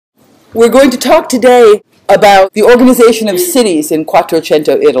We're going to talk today about the organization of cities in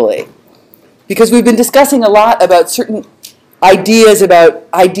Quattrocento, Italy, because we've been discussing a lot about certain ideas about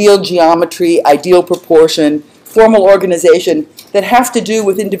ideal geometry, ideal proportion, formal organization that have to do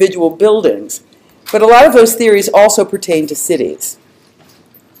with individual buildings. But a lot of those theories also pertain to cities.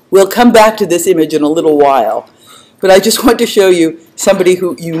 We'll come back to this image in a little while, but I just want to show you somebody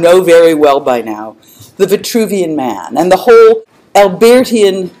who you know very well by now, the Vitruvian Man, and the whole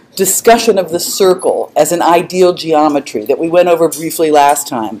Albertian discussion of the circle as an ideal geometry that we went over briefly last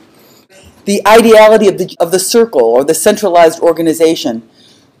time. The ideality of the circle, or the centralized organization,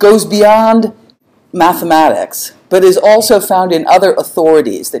 goes beyond mathematics, but is also found in other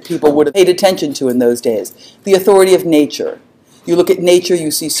authorities that people would have paid attention to in those days. The authority of nature. You look at nature,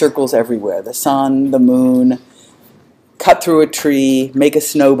 you see circles everywhere. The sun, the moon, cut through a tree, make a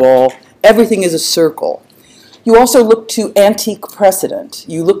snowball. Everything is a circle. You also look to antique precedent.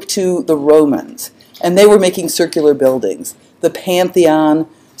 You look to the Romans, and they were making circular buildings. The Pantheon,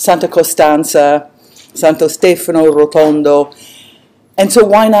 Santa Costanza, Santo Stefano Rotondo. And so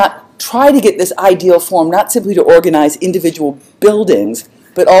why not try to get this ideal form, not simply to organize individual buildings,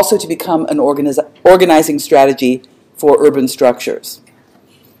 but also to become an organizing strategy for urban structures?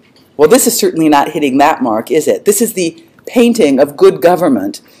 Well, this is certainly not hitting that mark, is it? This is the painting of good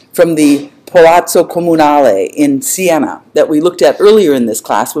government from the Palazzo Comunale in Siena that we looked at earlier in this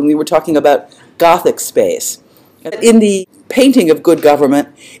class when we were talking about Gothic space. In the painting of good government,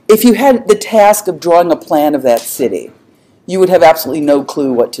 if you had the task of drawing a plan of that city, you would have absolutely no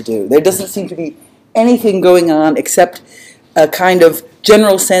clue what to do. There doesn't seem to be anything going on except a kind of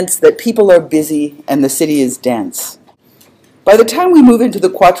general sense that people are busy and the city is dense. By the time we move into the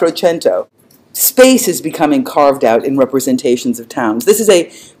Quattrocento, space is becoming carved out in representations of towns. This is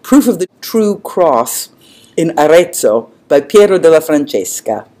a proof of the true cross in Arezzo by Piero della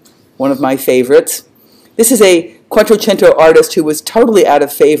Francesca, one of my favorites. This is a Quattrocento artist who was totally out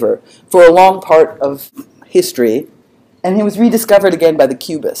of favor for a long part of history, and he was rediscovered again by the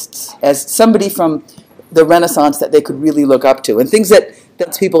Cubists as somebody from the Renaissance that they could really look up to. And things that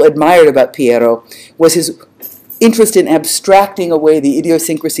people admired about Piero was his interest in abstracting away the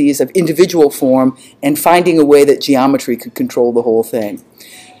idiosyncrasies of individual form and finding a way that geometry could control the whole thing.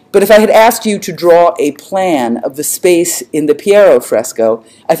 But if I had asked you to draw a plan of the space in the Piero fresco,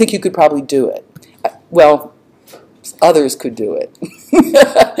 I think you could probably do it. Well, others could do it.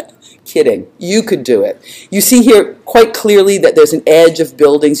 Kidding. You could do it. You see here quite clearly that there's an edge of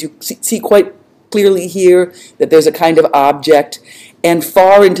buildings. You see quite clearly here that there's a kind of object. And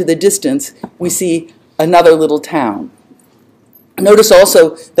far into the distance, we see another little town. Notice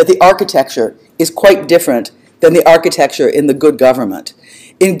also that the architecture is quite different than the architecture in the Good Government.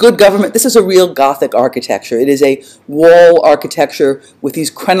 In Good Government, this is a real Gothic architecture. It is a wall architecture with these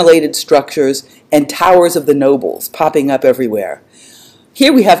crenellated structures and towers of the nobles popping up everywhere.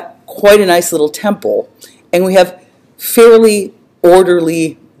 Here we have quite a nice little temple, and we have fairly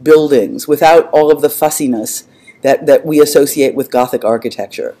orderly buildings without all of the fussiness that we associate with Gothic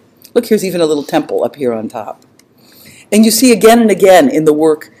architecture. Look, here's even a little temple up here on top. And you see again and again in the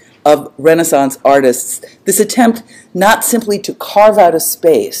work of Renaissance artists this attempt not simply to carve out a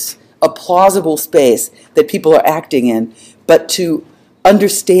space, a plausible space that people are acting in, but to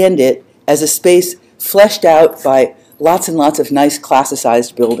understand it as a space fleshed out by lots and lots of nice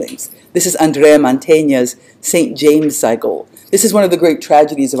classicized buildings. This is Andrea Mantegna's St. James cycle. This is one of the great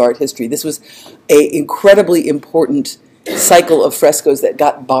tragedies of art history. This was an incredibly important cycle of frescoes that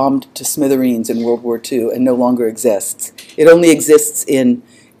got bombed to smithereens in World War II and no longer exists. It only exists in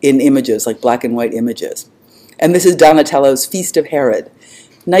images, like black and white images. And this is Donatello's Feast of Herod.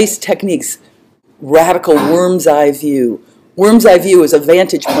 Nice techniques, radical worm's eye view. Worm's eye view is a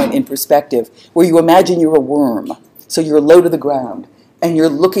vantage point in perspective where you imagine you're a worm. So you're low to the ground and you're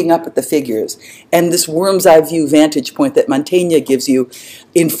looking up at the figures. And this worm's eye view vantage point that Mantegna gives you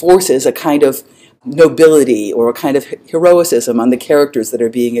enforces a kind of nobility or a kind of heroicism on the characters that are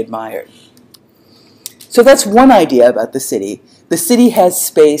being admired. So that's one idea about the city. The city has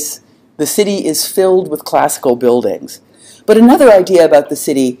space. The city is filled with classical buildings. But another idea about the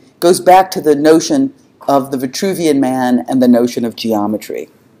city goes back to the notion of the Vitruvian Man and the notion of geometry.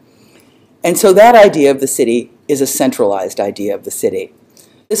 And so that idea of the city is a centralized idea of the city.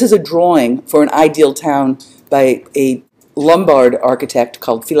 This is a drawing for an ideal town by a Lombard architect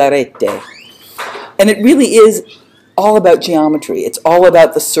called Filarete. And it really is all about geometry. It's all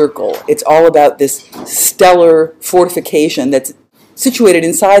about the circle. It's all about this stellar fortification that's situated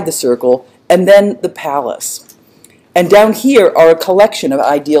inside the circle, and then the palace. And down here are a collection of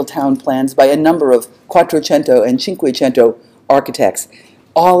ideal town plans by a number of Quattrocento and Cinquecento architects.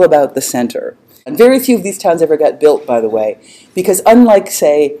 all about the center. And very few of these towns ever got built, by the way, because unlike,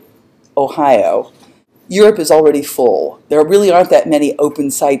 say, Ohio, Europe is already full. There really aren't that many open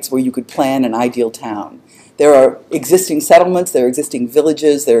sites where you could plan an ideal town. There are existing settlements, there are existing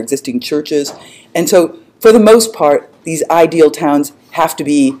villages, there are existing churches, and so for the most part, these ideal towns have to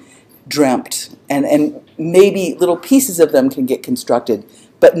be dreamt, and maybe little pieces of them can get constructed,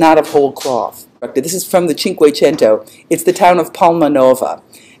 but not of whole cloth. This is from the Cinquecento. It's the town of Palma Nova.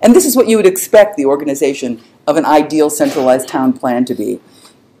 And this is what you would expect the organization of an ideal centralized town plan to be.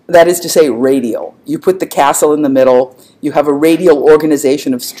 That is to say, radial. You put the castle in the middle. You have a radial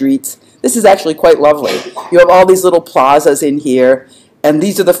organization of streets. This is actually quite lovely. You have all these little plazas in here, and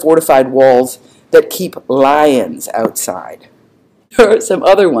these are the fortified walls that keep lions outside. There are some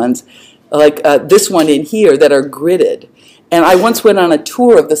other ones, like this one in here, that are gridded. And I once went on a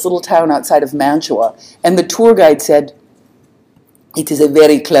tour of this little town outside of Mantua, and the tour guide said, "It is a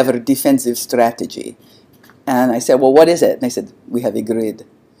very clever defensive strategy." And I said, "Well, what is it?" And they said, "We have a grid."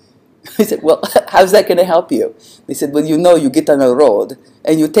 I said, "Well, how's that going to help you?" They said, "Well, you get on a road,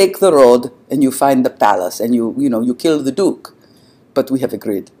 and you take the road, and you find the palace, and you kill the duke. But we have a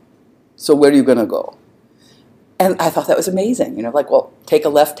grid. So where are you going to go?" And I thought that was amazing. Like, well, take a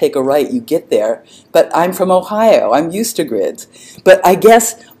left, take a right, you get there. But I'm from Ohio. I'm used to grids. But I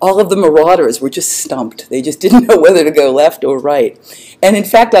guess all of the marauders were just stumped. They just didn't know whether to go left or right. And in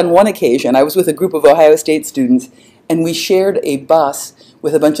fact, on one occasion, I was with a group of Ohio State students, and we shared a bus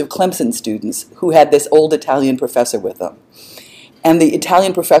with a bunch of Clemson students who had this old Italian professor with them. And the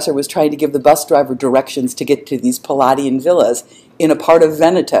Italian professor was trying to give the bus driver directions to get to these Palladian villas in a part of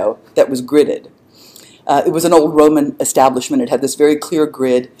Veneto that was gridded. It was an old Roman establishment. It had this very clear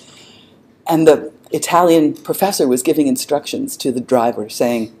grid. And the Italian professor was giving instructions to the driver,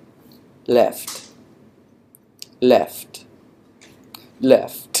 saying, left, left,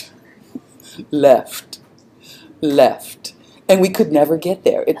 left, left, left. And we could never get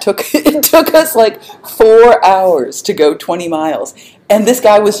there. It took us like 4 hours to go 20 miles. And this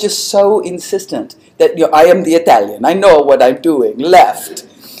guy was just so insistent that, I am the Italian. I know what I'm doing. Left.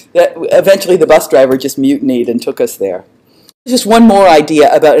 That eventually the bus driver just mutinied and took us there. Just one more idea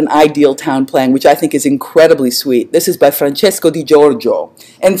about an ideal town plan, which I think is incredibly sweet. This is by Francesco Di Giorgio.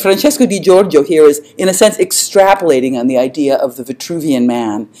 And Francesco Di Giorgio here is, in a sense, extrapolating on the idea of the Vitruvian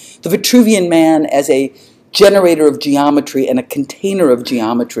man. The Vitruvian man as a generator of geometry and a container of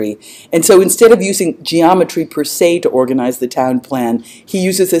geometry. And so instead of using geometry per se to organize the town plan, he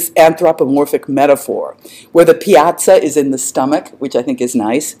uses this anthropomorphic metaphor, where the piazza is in the stomach, which I think is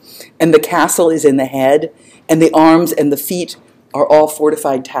nice, and the castle is in the head, and the arms and the feet are all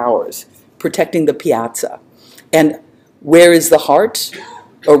fortified towers, protecting the piazza. And where is the heart?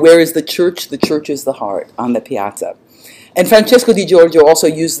 Or where is the church? The church is the heart on the piazza. And Francesco Di Giorgio also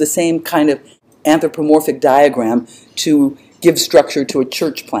used the same kind of anthropomorphic diagram to give structure to a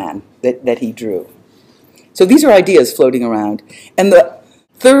church plan that he drew. So these are ideas floating around. And the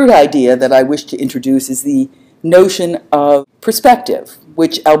third idea that I wish to introduce is the notion of perspective,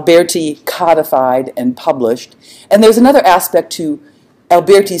 which Alberti codified and published. And there's another aspect to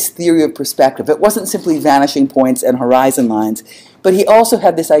Alberti's theory of perspective. It wasn't simply vanishing points and horizon lines, but he also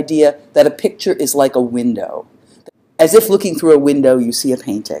had this idea that a picture is like a window. As if looking through a window, you see a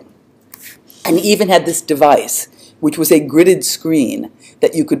painting. And he even had this device, which was a gridded screen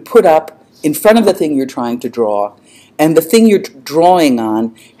that you could put up in front of the thing you're trying to draw. And the thing you're drawing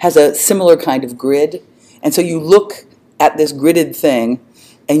on has a similar kind of grid. And so you look at this gridded thing,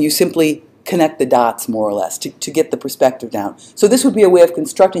 and you simply connect the dots, more or less, to get the perspective down. So this would be a way of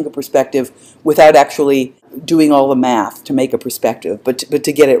constructing a perspective without actually doing all the math to make a perspective, but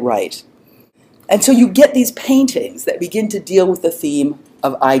to get it right. And so you get these paintings that begin to deal with the theme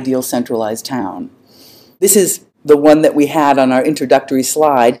of ideal centralized town. This is the one that we had on our introductory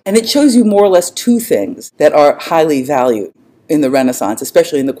slide, and it shows you more or less two things that are highly valued in the Renaissance,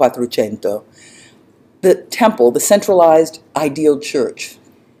 especially in the Quattrocento. The temple, the centralized ideal church.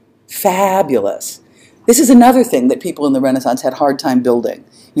 Fabulous. This is another thing that people in the Renaissance had a hard time building.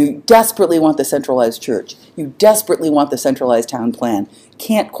 You desperately want the centralized church. You desperately want the centralized town plan.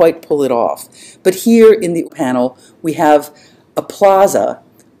 Can't quite pull it off. But here in the panel, we have a plaza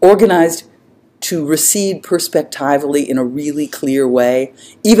organized to recede perspectively in a really clear way.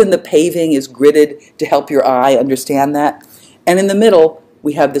 Even the paving is gridded to help your eye understand that. And in the middle,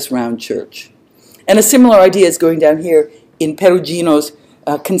 we have this round church. And a similar idea is going down here in Perugino's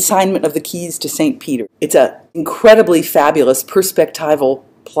consignment of the keys to St. Peter. It's an incredibly fabulous perspectival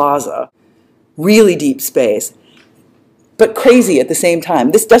plaza, really deep space, but crazy at the same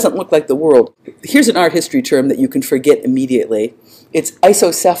time. This doesn't look like the world. Here's an art history term that you can forget immediately. It's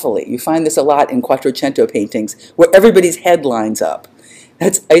isocephaly. You find this a lot in Quattrocento paintings, where everybody's head lines up.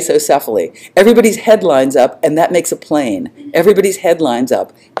 That's isocephaly. Everybody's head lines up, and that makes a plane. Everybody's head lines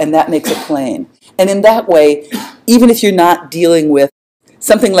up, and that makes a plane. And in that way, even if you're not dealing with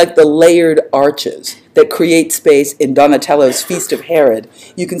something like the layered arches that create space in Donatello's Feast of Herod,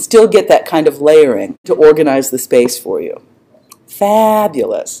 you can still get that kind of layering to organize the space for you.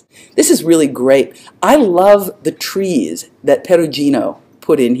 Fabulous. This is really great. I love the trees that Perugino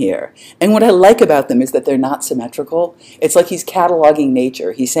put in here. And what I like about them is that they're not symmetrical. It's like he's cataloging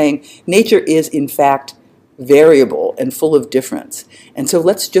nature. He's saying nature is, in fact, variable and full of difference. And so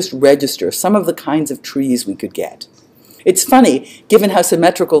let's just register some of the kinds of trees we could get. It's funny, given how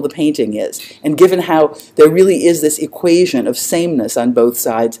symmetrical the painting is, and given how there really is this equation of sameness on both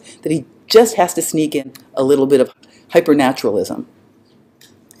sides, that he just has to sneak in a little bit of hypernaturalism.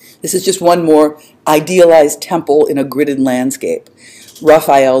 This is just one more idealized temple in a gridded landscape,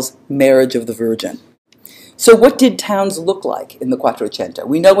 Raphael's Marriage of the Virgin. So what did towns look like in the Quattrocento?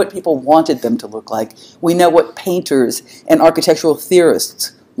 We know what people wanted them to look like. We know what painters and architectural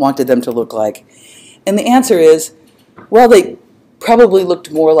theorists wanted them to look like. And the answer is, well, they probably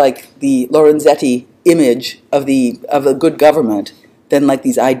looked more like the Lorenzetti image of a good government than like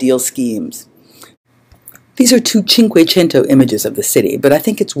these ideal schemes. These are two Cinquecento images of the city, but I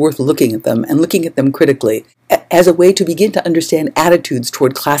think it's worth looking at them and looking at them critically as a way to begin to understand attitudes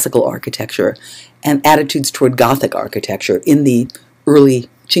toward classical architecture and attitudes toward Gothic architecture in the early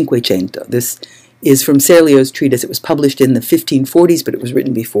Cinquecento. This is from Serlio's treatise. It was published in the 1540s, but it was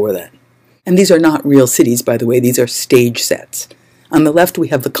written before that. And these are not real cities, by the way. These are stage sets. On the left, we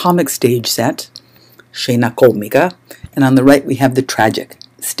have the comic stage set, Scena Comica, and on the right, we have the tragic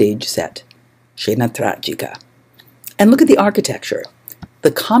stage set, Scena Tragica. And look at the architecture.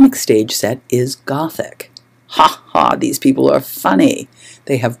 The comic stage set is Gothic. Ha ha, these people are funny.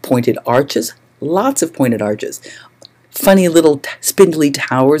 They have pointed arches, lots of pointed arches, funny little spindly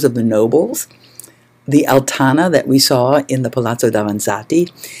towers of the nobles, the Altana that we saw in the Palazzo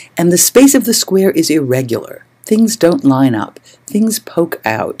Davanzati, and the space of the square is irregular. Things don't line up. Things poke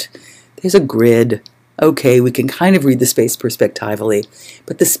out. There's a grid. Okay, we can kind of read the space perspectively,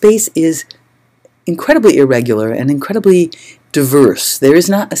 but the space is incredibly irregular and incredibly diverse. There is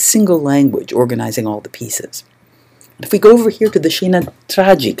not a single language organizing all the pieces. If we go over here to the Scena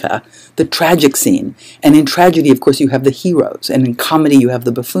Tragica, the tragic scene, and in tragedy, of course, you have the heroes, and in comedy, you have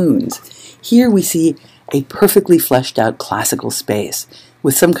the buffoons. Here we see a perfectly fleshed out classical space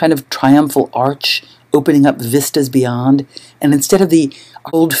with some kind of triumphal arch opening up vistas beyond, and instead of the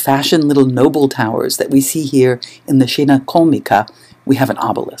old-fashioned little noble towers that we see here in the Scena Comica, we have an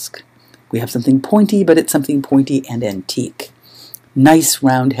obelisk. We have something pointy, but it's something pointy and antique. Nice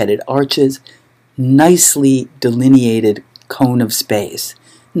round-headed arches, nicely delineated cone of space,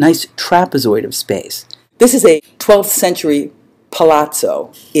 nice trapezoid of space. This is a 12th century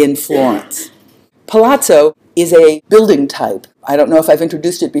palazzo in Florence. Palazzo is a building type. I don't know if I've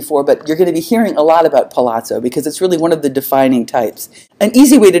introduced it before, but you're going to be hearing a lot about palazzo because it's really one of the defining types. An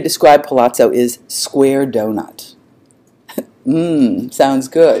easy way to describe palazzo is square donut. Sounds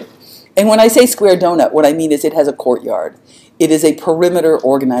good. And when I say square donut, what I mean is it has a courtyard. It is a perimeter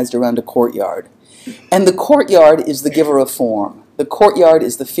organized around a courtyard. And the courtyard is the giver of form. The courtyard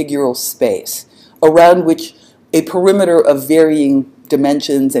is the figural space around which a perimeter of varying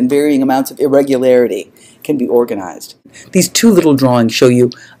dimensions and varying amounts of irregularity can be organized. These two little drawings show you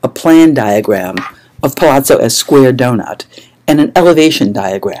a plan diagram of palazzo as square donut and an elevation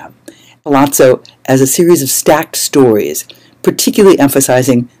diagram. Palazzo as a series of stacked stories, particularly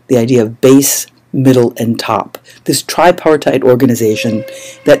emphasizing the idea of base, middle, and top. This tripartite organization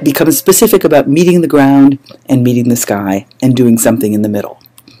that becomes specific about meeting the ground and meeting the sky and doing something in the middle.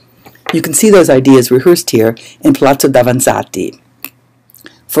 You can see those ideas rehearsed here in Palazzo Davanzati.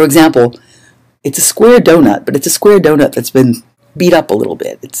 For example, it's a square donut, but it's a square donut that's been beat up a little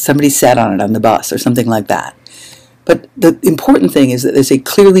bit. Somebody sat on it on the bus or something like that. But the important thing is that there's a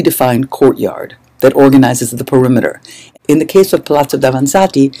clearly defined courtyard that organizes the perimeter. In the case of Palazzo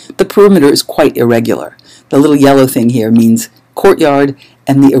Davanzati, the perimeter is quite irregular. The little yellow thing here means courtyard,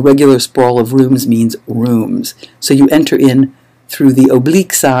 and the irregular sprawl of rooms means rooms. So you enter in through the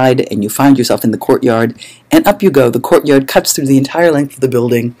oblique side, and you find yourself in the courtyard, and up you go. The courtyard cuts through the entire length of the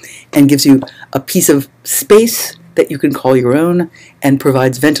building and gives you a piece of space that you can call your own and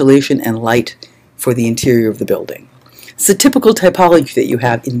provides ventilation and light for the interior of the building. It's a typical typology that you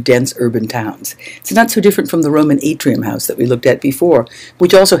have in dense urban towns. It's not so different from the Roman atrium house that we looked at before,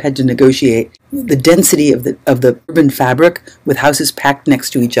 which also had to negotiate the density of the urban fabric with houses packed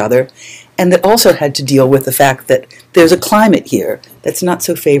next to each other, and that also had to deal with the fact that there's a climate here that's not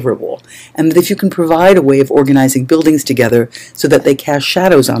so favorable, and that if you can provide a way of organizing buildings together so that they cast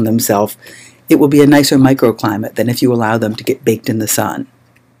shadows on themselves, it will be a nicer microclimate than if you allow them to get baked in the sun.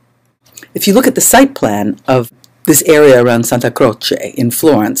 If you look at the site plan of this area around Santa Croce in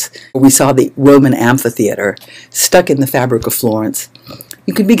Florence, where we saw the Roman amphitheater stuck in the fabric of Florence,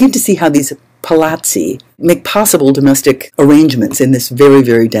 you can begin to see how these palazzi make possible domestic arrangements in this very,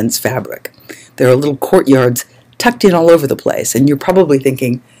 very dense fabric. There are little courtyards tucked in all over the place, and you're probably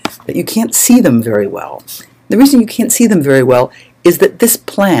thinking that you can't see them very well. The reason you can't see them very well is that this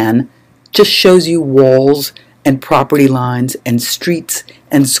plan just shows you walls and property lines and streets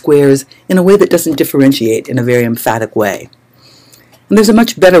and squares in a way that doesn't differentiate in a very emphatic way. And there's a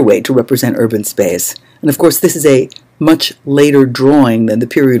much better way to represent urban space. And of course, this is a much later drawing than the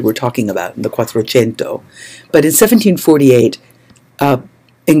period we're talking about in the Quattrocento. But in 1748, an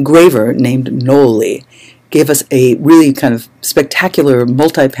engraver named Noli gave us a really kind of spectacular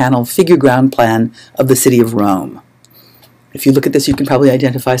multi-panel figure ground plan of the city of Rome. If you look at this, you can probably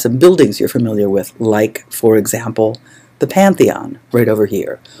identify some buildings you're familiar with, like, for example, the Pantheon right over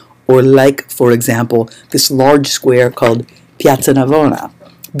here, or like, for example, this large square called Piazza Navona,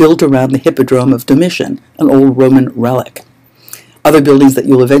 built around the Hippodrome of Domitian, an old Roman relic. Other buildings that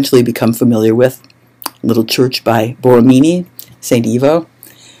you'll eventually become familiar with, little church by Borromini, St. Ivo.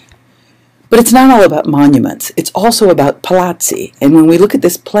 But it's not all about monuments, it's also about palazzi. And when we look at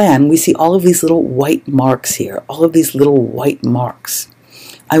this plan, we see all of these little white marks here, all of these little white marks.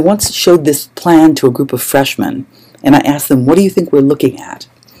 I once showed this plan to a group of freshmen, and I asked them, what do you think we're looking at?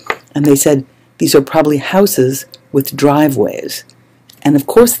 And they said, these are probably houses with driveways. And of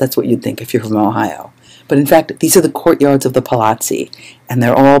course that's what you'd think if you're from Ohio. But in fact, these are the courtyards of the palazzi, and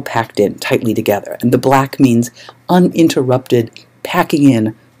they're all packed in tightly together. And the black means uninterrupted packing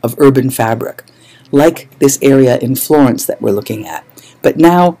in of urban fabric, like this area in Florence that we're looking at. But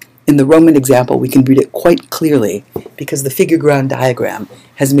now, in the Roman example, we can read it quite clearly because the figure ground diagram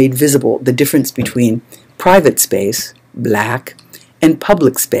has made visible the difference between private space, black, and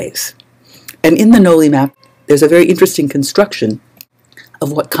public space. And in the Noli map, there's a very interesting construction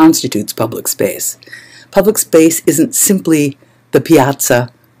of what constitutes public space. Public space isn't simply the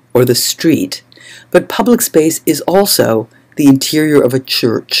piazza or the street, but public space is also the interior of a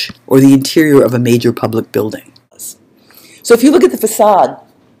church or the interior of a major public building. So if you look at the facade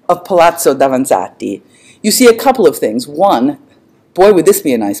of Palazzo Davanzati, you see a couple of things. One, boy, would this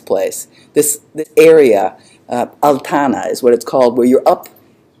be a nice place. This area, Altana is what it's called, where you're up,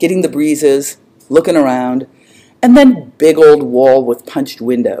 getting the breezes, looking around, and then big old wall with punched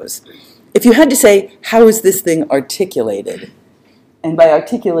windows. If you had to say, how is this thing articulated? And by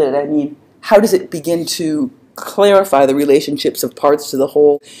articulated, I mean, how does it begin to clarify the relationships of parts to the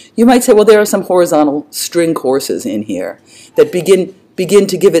whole? You might say, well, there are some horizontal string courses in here that begin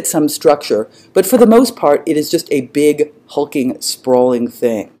to give it some structure. But for the most part, it is just a big, hulking, sprawling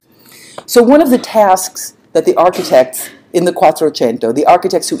thing. So one of the tasks that the architects in the Quattrocento, the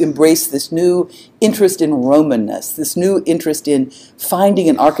architects who embrace this new interest in Romanness, this new interest in finding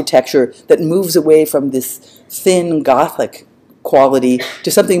an architecture that moves away from this thin Gothic quality to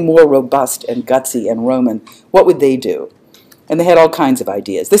something more robust and gutsy and Roman, what would they do? And they had all kinds of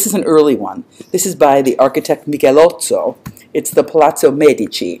ideas. This is an early one. This is by the architect Michelozzo. It's the Palazzo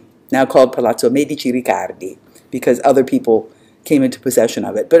Medici, now called Palazzo Medici Riccardi, because other people came into possession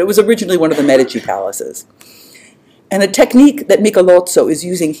of it. But it was originally one of the Medici palaces. And a technique that Michelozzo is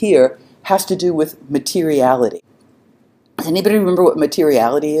using here has to do with materiality. Does anybody remember what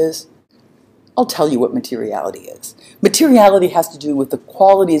materiality is? I'll tell you what materiality is. Materiality has to do with the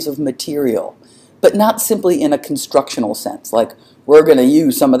qualities of material, but not simply in a constructional sense, like we're going to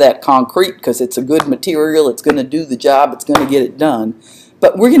use some of that concrete because it's a good material, it's going to do the job, it's going to get it done.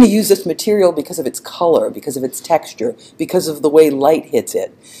 But we're going to use this material because of its color, because of its texture, because of the way light hits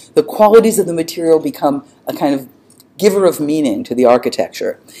it. The qualities of the material become a kind of giver of meaning to the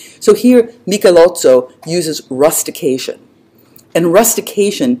architecture. So here, Michelozzo uses rustication. And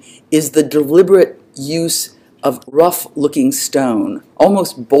rustication is the deliberate use of rough-looking stone,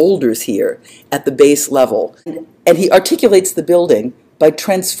 almost boulders here at the base level. And he articulates the building by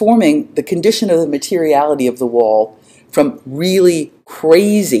transforming the condition of the materiality of the wall from really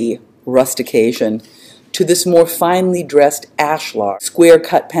crazy rustication to this more finely dressed ashlar,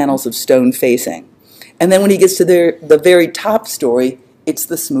 square-cut panels of stone facing. And then when he gets to the very top story, it's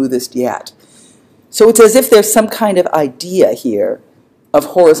the smoothest yet. So it's as if there's some kind of idea here of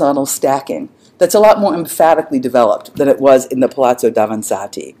horizontal stacking that's a lot more emphatically developed than it was in the Palazzo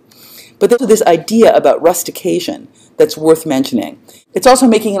Davanzati. But there's this idea about rustication that's worth mentioning. It's also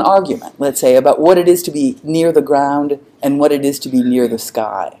making an argument, let's say, about what it is to be near the ground and what it is to be near the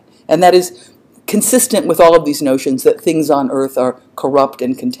sky. And that is consistent with all of these notions that things on earth are corrupt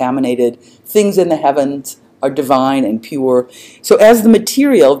and contaminated, things in the heavens are divine and pure. So as the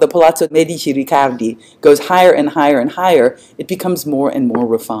material of the Palazzo Medici Riccardi goes higher and higher and higher, it becomes more and more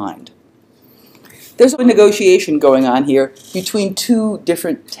refined. There's a negotiation going on here between two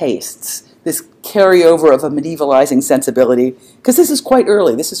different tastes, this carryover of a medievalizing sensibility, because this is quite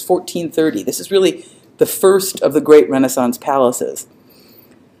early. This is 1430. This is really the first of the great Renaissance palaces.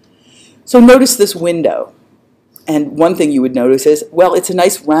 So notice this window. And one thing you would notice is, well, it's a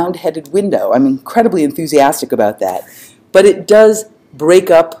nice round-headed window. I'm incredibly enthusiastic about that. But it does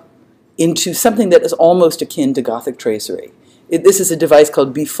break up into something that is almost akin to Gothic tracery. This is a device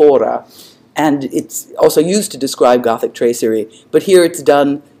called bifora, and it's also used to describe Gothic tracery, but here it's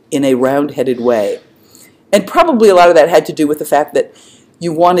done in a round-headed way. And probably a lot of that had to do with the fact that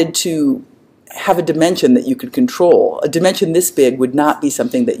you wanted to have a dimension that you could control. A dimension this big would not be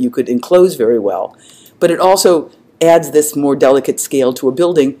something that you could enclose very well, but it also adds this more delicate scale to a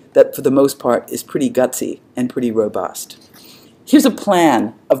building that, for the most part, is pretty gutsy and pretty robust. Here's a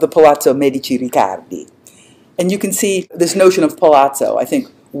plan of the Palazzo Medici Riccardi. And you can see this notion of palazzo, I think,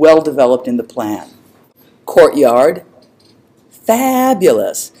 well developed in the plan. Courtyard,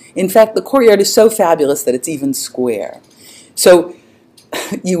 fabulous. In fact, the courtyard is so fabulous that it's even square. So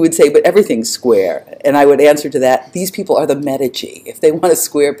you would say, but everything's square. And I would answer to that, these people are the Medici. If they want a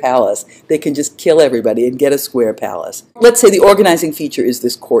square palace, they can just kill everybody and get a square palace. Let's say the organizing feature is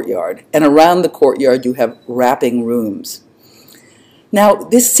this courtyard. And around the courtyard, you have wrapping rooms. Now,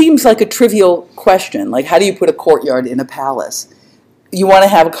 this seems like a trivial question, like how do you put a courtyard in a palace? You want to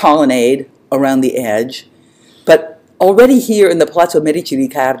have a colonnade around the edge, but already here in the Palazzo Medici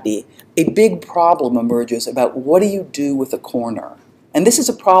Riccardi, a big problem emerges about what do you do with a corner? And this is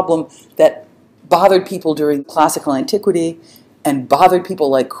a problem that bothered people during classical antiquity and bothered people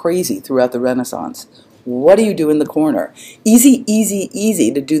like crazy throughout the Renaissance. What do you do in the corner? Easy, easy,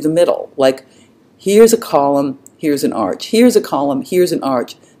 easy to do the middle. Like, here's a column, here's an arch. Here's a column, here's an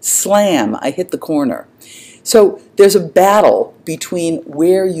arch. Slam, I hit the corner. So there's a battle between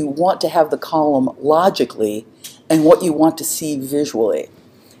where you want to have the column logically and what you want to see visually.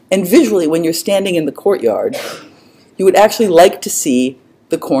 And visually, when you're standing in the courtyard, you would actually like to see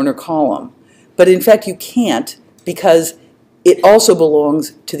the corner column. But in fact, you can't because it also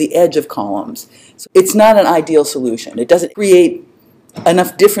belongs to the edge of columns. So it's not an ideal solution. It doesn't create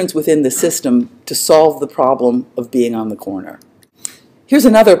enough difference within the system to solve the problem of being on the corner. Here's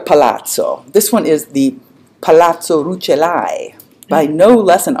another palazzo. This one is the Palazzo Rucellai, by no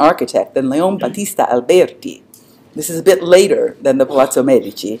less an architect than Leon Battista Alberti. This is a bit later than the Palazzo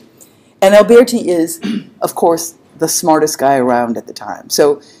Medici. And Alberti is, of course, the smartest guy around at the time.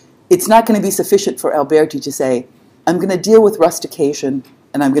 So it's not going to be sufficient for Alberti to say, I'm going to deal with rustication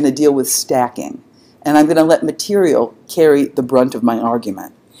and I'm going to deal with stacking. And I'm going to let material carry the brunt of my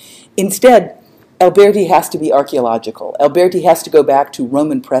argument. Instead, Alberti has to be archaeological. Alberti has to go back to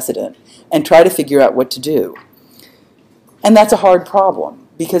Roman precedent and try to figure out what to do. And that's a hard problem,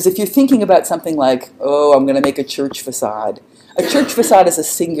 because if you're thinking about something like, oh, I'm going to make a church facade is a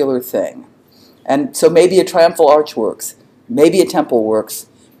singular thing. And so maybe a triumphal arch works, maybe a temple works,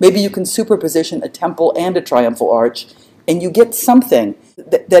 maybe you can superposition a temple and a triumphal arch, and you get something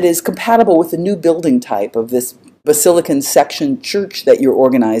that is compatible with the new building type of this basilican section church that you're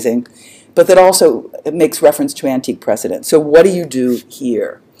organizing, but that also makes reference to antique precedent. So what do you do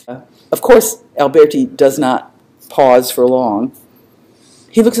here? Of course, Alberti does not pause for long.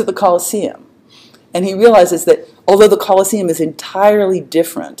 He looks at the Colosseum, and he realizes that although the Colosseum is entirely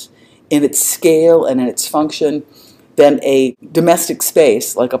different in its scale and in its function than a domestic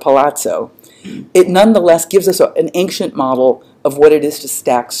space like a palazzo, it nonetheless gives us an ancient model of what it is to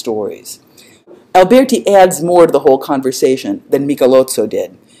stack stories. Alberti adds more to the whole conversation than Michelozzo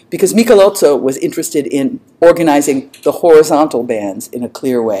did, because Michelozzo was interested in organizing the horizontal bands in a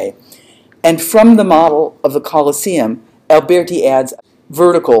clear way. And from the model of the Colosseum, Alberti adds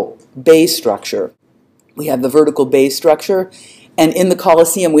vertical bay structure. We have the vertical bay structure, and in the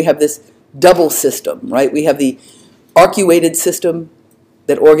Colosseum we have this double system, right? We have the arcuated system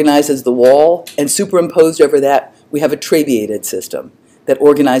that organizes the wall, and superimposed over that we have a trabeated system that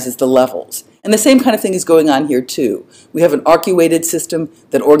organizes the levels. And the same kind of thing is going on here too. We have an arcuated system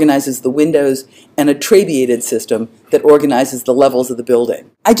that organizes the windows and a trabeated system that organizes the levels of the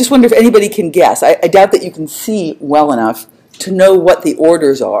building. I just wonder if anybody can guess. I doubt that you can see well enough to know what the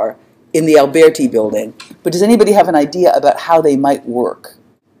orders are in the Alberti building, but does anybody have an idea about how they might work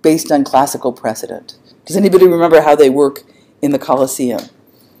based on classical precedent? Does anybody remember how they work in the Colosseum?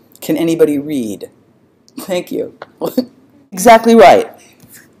 Can anybody read? Thank you. Exactly right.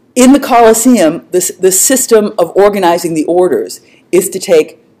 In the Colosseum, the system of organizing the orders is to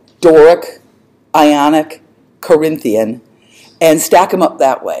take Doric, Ionic, Corinthian, and stack them up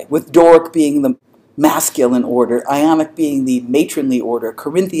that way, with Doric being the masculine order, Ionic being the matronly order,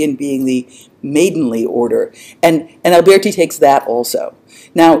 Corinthian being the maidenly order, and Alberti takes that also.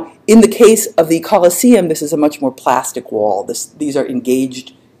 Now, in the case of the Colosseum, this is a much more plastic wall. These are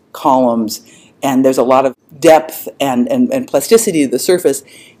engaged columns, and there's a lot of depth and plasticity to the surface.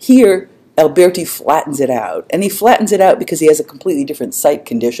 Here, Alberti flattens it out. And he flattens it out because he has a completely different site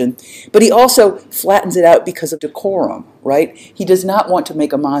condition, but he also flattens it out because of decorum, right? He does not want to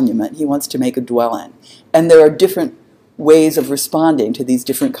make a monument. He wants to make a dwelling. And there are different ways of responding to these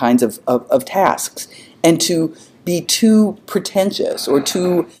different kinds of tasks. And to be too pretentious or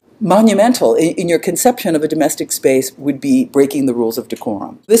too monumental in your conception of a domestic space would be breaking the rules of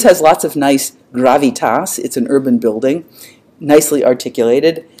decorum. This has lots of nice gravitas. It's an urban building, nicely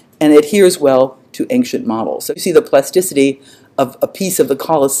articulated, and adheres well to ancient models. So you see the plasticity of a piece of the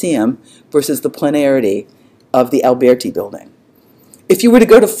Colosseum versus the planarity of the Alberti building. If you were to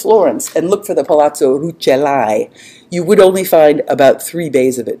go to Florence and look for the Palazzo Rucellai, you would only find about 3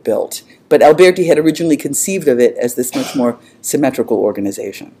 bays of it built. But Alberti had originally conceived of it as this much more symmetrical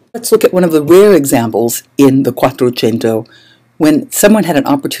organization. Let's look at one of the rare examples in the Quattrocento when someone had an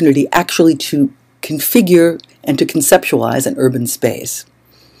opportunity actually to configure and to conceptualize an urban space.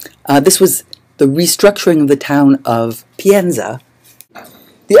 This was the restructuring of the town of Pienza.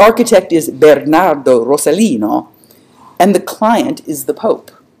 The architect is Bernardo Rossellino, and the client is the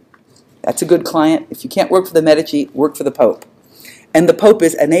Pope. That's a good client. If you can't work for the Medici, work for the Pope. And the Pope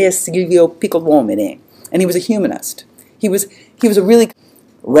is Aeneas Silvio Piccolomini, and he was a humanist. He was a really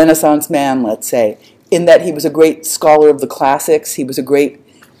Renaissance man, let's say, in that he was a great scholar of the classics, he was a great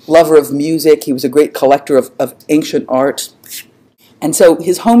lover of music, he was a great collector of ancient art. And so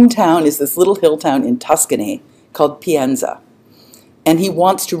his hometown is this little hill town in Tuscany called Pienza. And he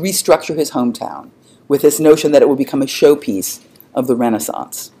wants to restructure his hometown with this notion that it will become a showpiece of the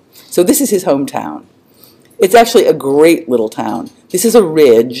Renaissance. So this is his hometown. It's actually a great little town. This is a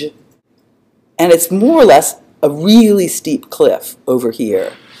ridge, and it's more or less a really steep cliff over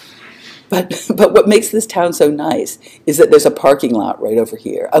here. But what makes this town so nice is that there's a parking lot right over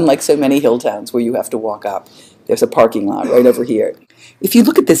here. Unlike so many hill towns where you have to walk up, there's a parking lot right over here. If you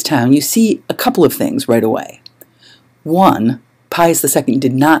look at this town, you see a couple of things right away. One, Pius II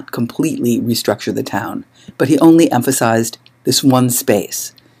did not completely restructure the town, but he only emphasized this one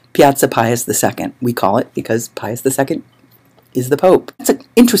space. Piazza Pius II, we call it, because Pius II is the Pope. That's an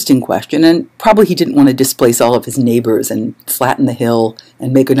interesting question, and probably he didn't want to displace all of his neighbors and flatten the hill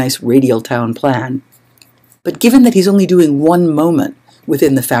and make a nice radial town plan. But given that he's only doing one moment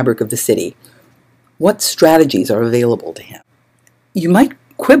within the fabric of the city, what strategies are available to him? You might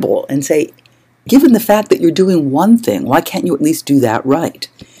quibble and say, given the fact that you're doing one thing, why can't you at least do that right?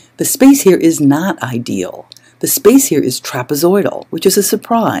 The space here is not ideal. The space here is trapezoidal, which is a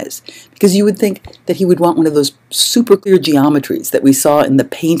surprise, because you would think that he would want one of those super clear geometries that we saw in the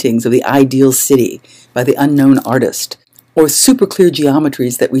paintings of the ideal city by the unknown artist, or super clear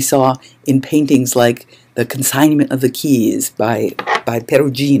geometries that we saw in paintings like the Consignment of the Keys by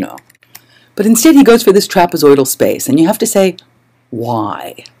Perugino. But instead he goes for this trapezoidal space, and you have to say,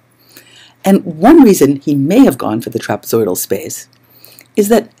 why? And one reason he may have gone for the trapezoidal space is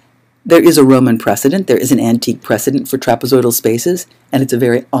that there is a Roman precedent, there is an antique precedent for trapezoidal spaces, and it's a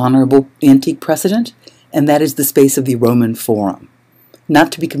very honorable antique precedent, and that is the space of the Roman Forum,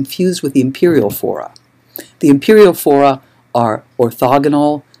 not to be confused with the imperial fora. The imperial fora are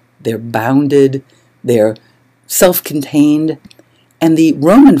orthogonal, they're bounded, they're self-contained, and the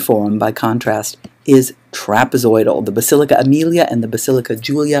Roman Forum, by contrast, is trapezoidal. The Basilica Aemilia and the Basilica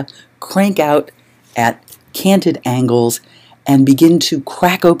Julia crank out at canted angles and begin to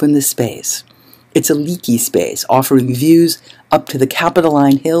crack open the space. It's a leaky space, offering views up to the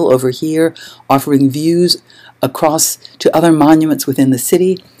Capitoline Hill over here, offering views across to other monuments within the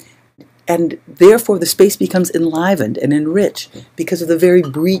city, and therefore the space becomes enlivened and enriched because of the very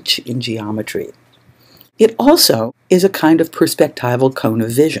breach in geometry. It also is a kind of perspectival cone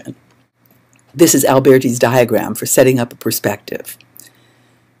of vision. This is Alberti's diagram for setting up a perspective.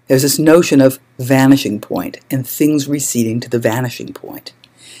 There's this notion of vanishing point and things receding to the vanishing point.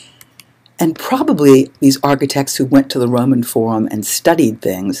 And probably these architects who went to the Roman Forum and studied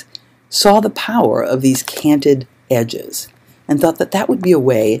things saw the power of these canted edges and thought that that would be a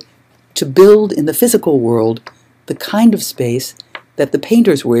way to build in the physical world the kind of space that the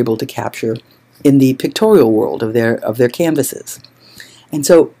painters were able to capture in the pictorial world of their canvases. And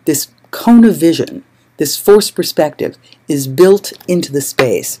so this cone of vision, this forced perspective, is built into the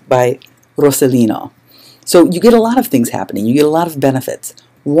space by Rossellino. So you get a lot of things happening. You get a lot of benefits.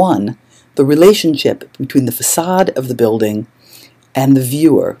 One, the relationship between the facade of the building and the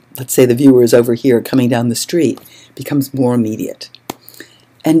viewer, let's say the viewer is over here coming down the street, becomes more immediate.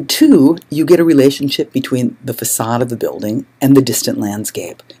 And two, you get a relationship between the facade of the building and the distant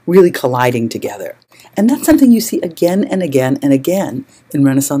landscape, really colliding together. And that's something you see again and again and again in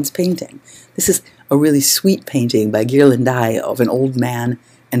Renaissance painting. This is a really sweet painting by Ghirlandaio of an old man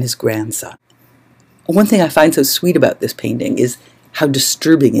and his grandson. One thing I find so sweet about this painting is how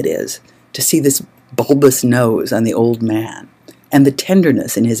disturbing it is to see this bulbous nose on the old man and the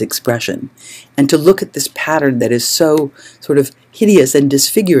tenderness in his expression, and to look at this pattern that is so sort of hideous and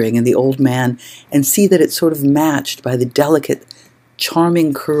disfiguring in the old man and see that it's sort of matched by the delicate,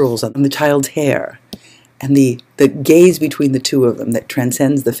 charming curls on the child's hair and the gaze between the two of them that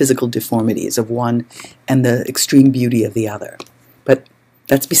transcends the physical deformities of one and the extreme beauty of the other. But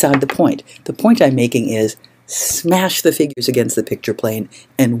that's beside the point. The point I'm making is smash the figures against the picture plane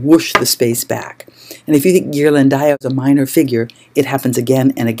and whoosh the space back. And if you think Ghirlandaio is a minor figure, it happens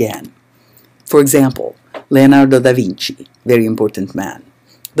again and again. For example, Leonardo da Vinci, very important man.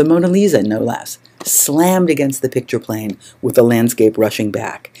 The Mona Lisa, no less, slammed against the picture plane with the landscape rushing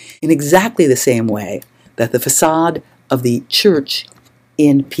back, in exactly the same way that the facade of the church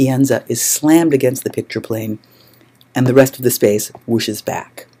in Pienza is slammed against the picture plane and the rest of the space whooshes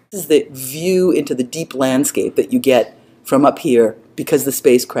back. This is the view into the deep landscape that you get from up here because the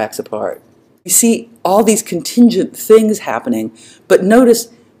space cracks apart. You see all these contingent things happening, but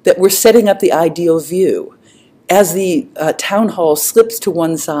notice that we're setting up the ideal view. As the town hall slips to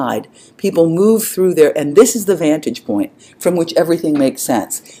one side, people move through there, and this is the vantage point from which everything makes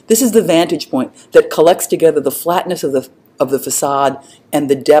sense. This is the vantage point that collects together the flatness of the facade and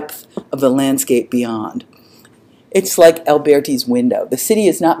the depth of the landscape beyond. It's like Alberti's window. The city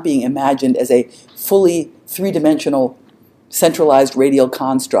is not being imagined as a fully three-dimensional centralized radial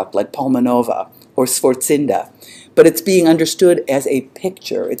construct like Palmanova or Sforzinda, but it's being understood as a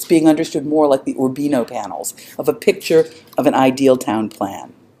picture. It's being understood more like the Urbino panels of a picture of an ideal town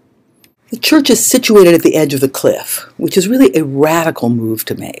plan. The church is situated at the edge of the cliff, which is really a radical move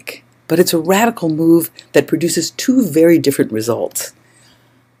to make, but it's a radical move that produces two very different results.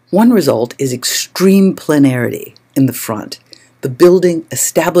 One result is extreme planarity in the front. The building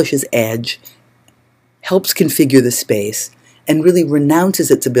establishes edge, helps configure the space, and really renounces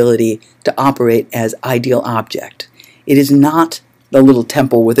its ability to operate as ideal object. It is not the little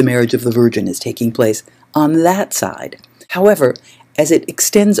temple where the marriage of the Virgin is taking place on that side. However, as it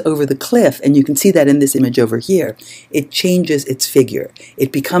extends over the cliff, and you can see that in this image over here, it changes its figure.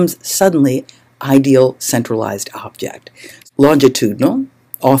 It becomes suddenly ideal centralized object. Longitudinal,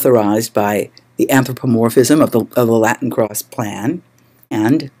 authorized by the anthropomorphism of the Latin cross plan,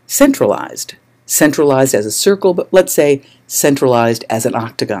 and centralized. Centralized as a circle, but let's say centralized as an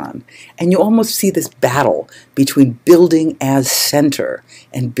octagon. And you almost see this battle between building as center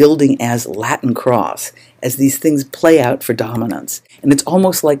and building as Latin cross as these things play out for dominance. And it's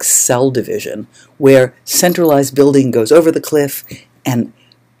almost like cell division, where centralized building goes over the cliff and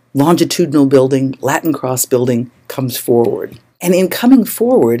longitudinal building, Latin cross building, comes forward. And in coming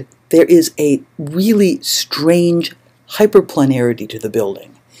forward, there is a really strange hyperplanarity to the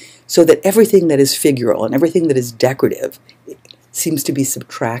building, so that everything that is figural and everything that is decorative seems to be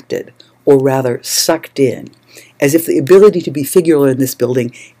subtracted, or rather sucked in, as if the ability to be figural in this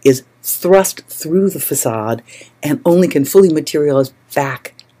building is thrust through the facade and only can fully materialize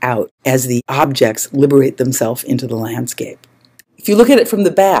back out as the objects liberate themselves into the landscape. If you look at it from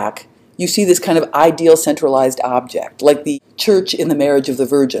the back, you see this kind of ideal centralized object, like the church in the Marriage of the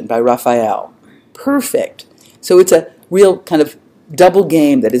Virgin by Raphael. Perfect. So it's a real kind of double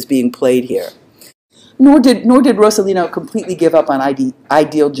game that is being played here. Nor did Rossellino completely give up on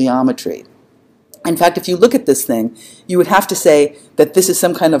ideal geometry. In fact, if you look at this thing, you would have to say that this is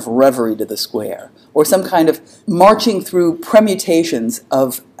some kind of reverie to the square, or some kind of marching through permutations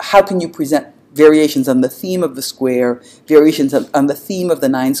of how can you present variations on the theme of the square, variations on the theme of the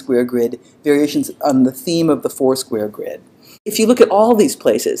 9-square grid, variations on the theme of the 4-square grid. If you look at all these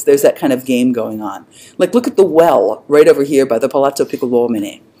places, there's that kind of game going on. Like, look at the well right over here by the Palazzo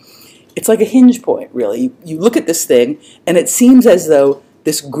Piccolomini. It's like a hinge point, really. You look at this thing, and it seems as though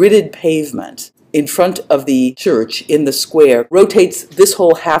this gridded pavement in front of the church in the square rotates this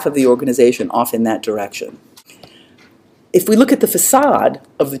whole half of the organization off in that direction. If we look at the facade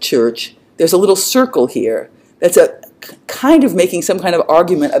of the church, there's a little circle here that's a kind of making some kind of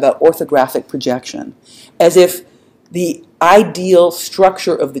argument about orthographic projection, as if the ideal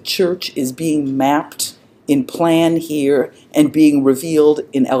structure of the church is being mapped in plan here and being revealed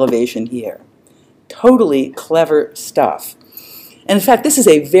in elevation here. Totally clever stuff. And in fact, this is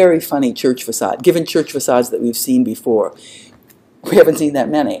a very funny church facade, given church facades that we've seen before. We haven't seen that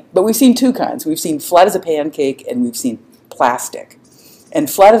many, but we've seen two kinds. We've seen flat as a pancake and we've seen plastic. And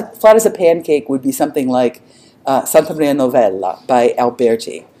flat as a pancake would be something like Santa Maria Novella by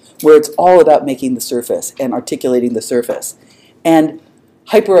Alberti, where it's all about making the surface and articulating the surface. And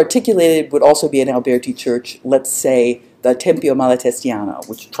hyper-articulated would also be an Alberti church, let's say the Tempio Malatestiano,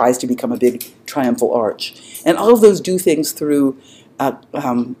 which tries to become a big triumphal arch. And all of those do things through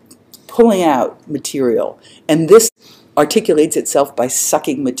pulling out material. And this articulates itself by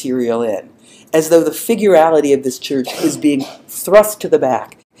sucking material in, as though the figurality of this church is being thrust to the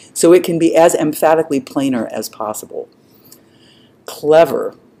back, so it can be as emphatically planar as possible.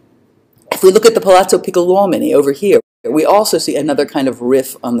 Clever. If we look at the Palazzo Piccolomini over here, we also see another kind of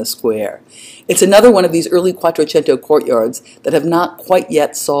riff on the square. It's another one of these early Quattrocento courtyards that have not quite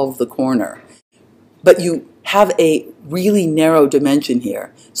yet solved the corner. But you have a really narrow dimension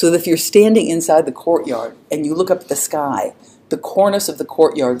here, so that if you're standing inside the courtyard and you look up at the sky, the cornice of the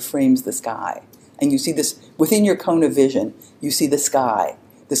courtyard frames the sky. And you see this, within your cone of vision, you see the sky,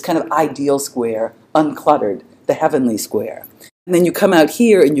 this kind of ideal square, uncluttered, the heavenly square. And then you come out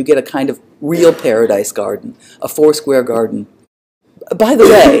here and you get a kind of real paradise garden, a four-square garden. By the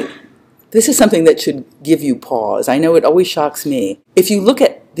way, this is something that should give you pause. I know it always shocks me. If you look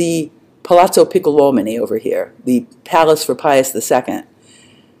at the Palazzo Piccolomini over here, the palace for Pius II,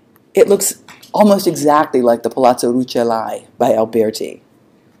 it looks almost exactly like the Palazzo Rucellai by Alberti.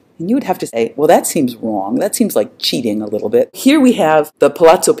 And you would have to say, well, that seems wrong. That seems like cheating a little bit. Here we have the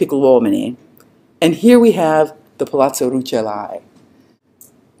Palazzo Piccolomini, and here we have the Palazzo Rucellai.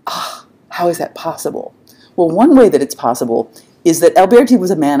 How is that possible? Well, one way that it's possible is that Alberti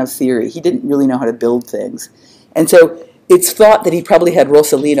was a man of theory. He didn't really know how to build things. And so it's thought that he probably had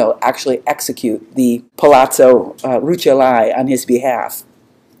Rossellino actually execute the Palazzo Rucellai on his behalf.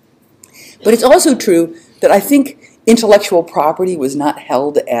 But it's also true that I think intellectual property was not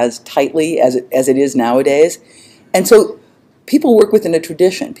held as tightly as it is nowadays. And so people work within a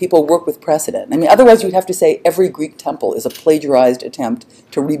tradition. People work with precedent. I mean, otherwise you'd have to say every Greek temple is a plagiarized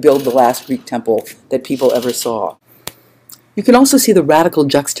attempt to rebuild the last Greek temple that people ever saw. You can also see the radical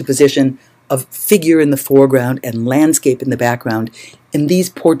juxtaposition of figure in the foreground and landscape in the background in these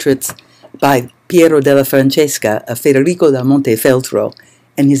portraits by Piero della Francesca of Federico da Montefeltro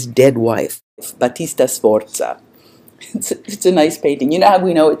and his dead wife, Battista Sforza. It's a nice painting. You know how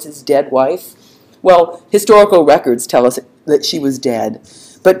we know it's his dead wife? Well, historical records tell us that she was dead.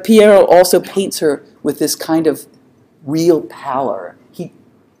 But Piero also paints her with this kind of real pallor.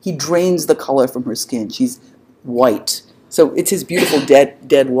 He drains the color from her skin. She's white. So it's his beautiful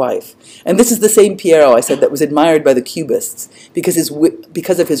dead wife. And this is the same Piero, I said, that was admired by the Cubists because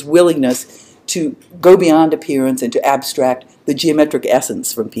of his willingness to go beyond appearance and to abstract the geometric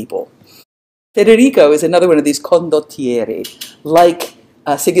essence from people. Federico is another one of these condottieri, like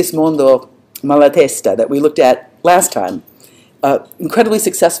Sigismondo Malatesta that we looked at last time. Incredibly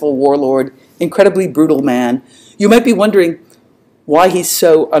successful warlord, incredibly brutal man. You might be wondering why he's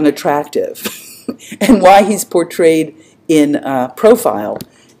so unattractive and why he's portrayed in profile.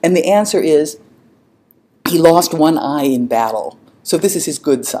 And the answer is he lost one eye in battle. So this is his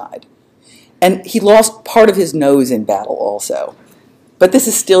good side. And he lost part of his nose in battle also. But this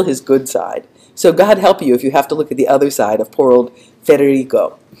is still his good side. So God help you if you have to look at the other side of poor old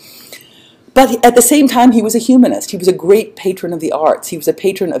Federico. But at the same time, he was a humanist. He was a great patron of the arts. He was a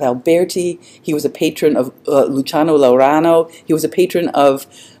patron of Alberti. He was a patron of Luciano Laurano. He was a patron of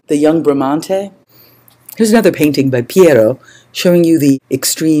the young Bramante. Here's another painting by Piero showing you the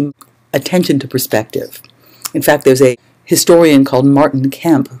extreme attention to perspective. In fact, there's a historian called Martin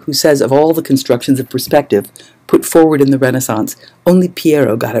Kemp who says of all the constructions of perspective put forward in the Renaissance, only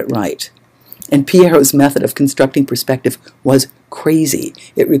Piero got it right. And Piero's method of constructing perspective was crazy.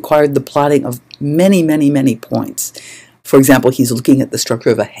 It required the plotting of many, many, many points. For example, he's looking at the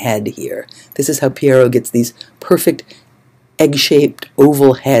structure of a head here. This is how Piero gets these perfect egg-shaped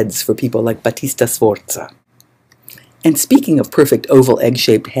oval heads for people like Battista Sforza. And speaking of perfect oval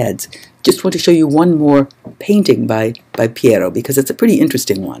egg-shaped heads, just want to show you one more painting by Piero, because it's a pretty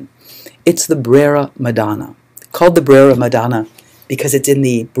interesting one. It's the Brera Madonna, called the Brera Madonna because it's in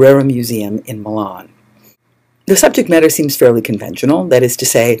the Brera Museum in Milan. The subject matter seems fairly conventional, that is to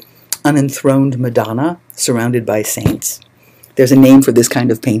say, an enthroned Madonna surrounded by saints. There's a name for this kind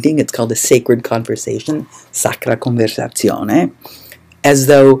of painting. It's called a sacred conversation, Sacra Conversazione, as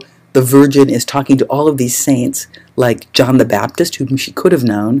though the Virgin is talking to all of these saints, like John the Baptist, whom she could have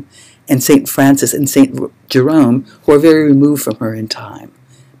known, and St. Francis and St. Jerome, who are very removed from her in time.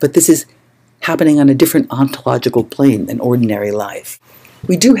 But this is happening on a different ontological plane than ordinary life.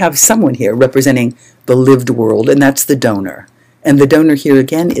 We do have someone here representing the lived world, and that's the donor. And the donor here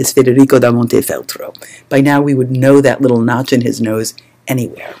again is Federico da Montefeltro. By now we would know that little notch in his nose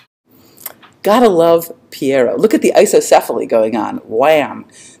anywhere. Gotta love Piero. Look at the isocephaly going on. Wham!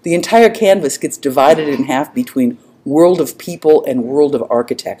 The entire canvas gets divided in half between world of people and world of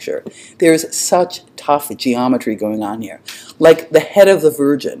architecture. There's such tough geometry going on here. Like the head of the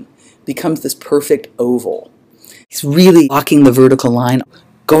Virgin becomes this perfect oval. He's really walking the vertical line,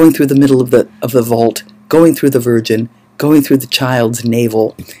 going through the middle of the vault, going through the Virgin, going through the child's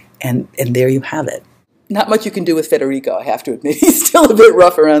navel, and there you have it. Not much you can do with Federico, I have to admit. He's still a bit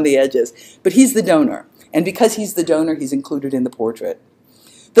rough around the edges. But he's the donor. And because he's the donor, he's included in the portrait.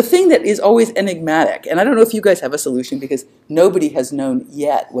 The thing that is always enigmatic, and I don't know if you guys have a solution because nobody has known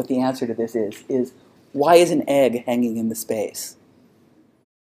yet what the answer to this is why is an egg hanging in the space?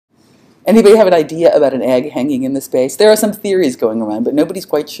 Anybody have an idea about an egg hanging in the space? There are some theories going around, but nobody's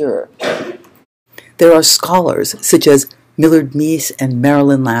quite sure. There are scholars, such as Millard Meese and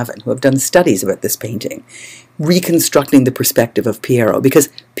Marilyn Lavin, who have done studies about this painting, reconstructing the perspective of Piero, because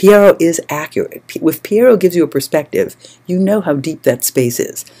Piero is accurate. If Piero gives you a perspective, you know how deep that space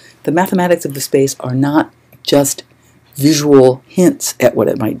is. The mathematics of the space are not just visual hints at what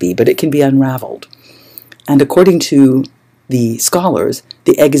it might be, but it can be unraveled. And according to the scholars,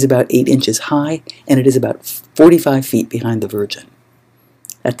 the egg is about 8 inches high, and it is about 45 feet behind the Virgin.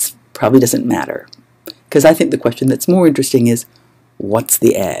 That probably doesn't matter, because I think the question that's more interesting is, what's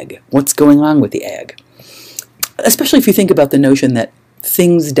the egg? What's going on with the egg? Especially if you think about the notion that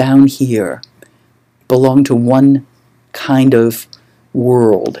things down here belong to one kind of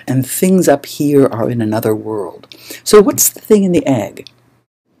world, and things up here are in another world. So what's the thing in the egg?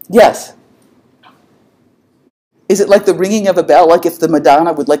 Yes? Is it like the ringing of a bell, like if the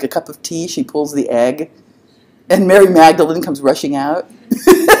Madonna would like a cup of tea, she pulls the egg, and Mary Magdalene comes rushing out?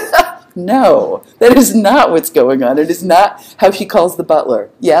 No, that is not what's going on. It is not how she calls the butler.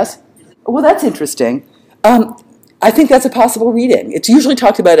 Yes? Well, that's interesting. I think that's a possible reading. It's usually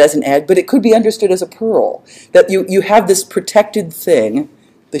talked about as an egg, but it could be understood as a pearl. That you have this protected thing,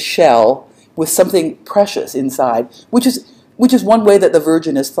 the shell, with something precious inside, which is one way that the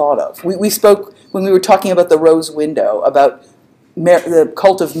Virgin is thought of. We spoke, when we were talking about the rose window, about the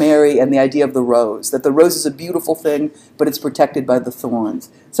cult of Mary and the idea of the rose, that the rose is a beautiful thing, but it's protected by the thorns.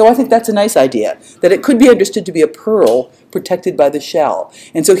 So I think that's a nice idea, that it could be understood to be a pearl protected by the shell.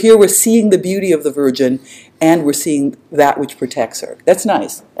 And so here we're seeing the beauty of the Virgin, and we're seeing that which protects her. That's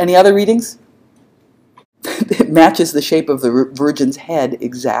nice. Any other readings? It matches the shape of the Virgin's head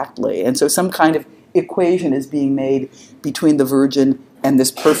exactly. And so some kind of equation is being made between the Virgin and this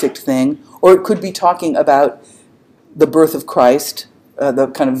perfect thing. Or it could be talking about the birth of Christ, the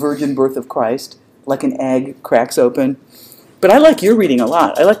kind of virgin birth of Christ, like an egg cracks open. But I like your reading a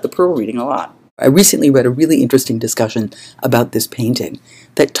lot. I like the pearl reading a lot. I recently read a really interesting discussion about this painting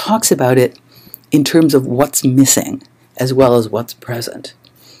that talks about it in terms of what's missing as well as what's present.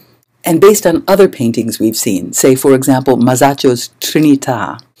 And based on other paintings we've seen, say, for example, Masaccio's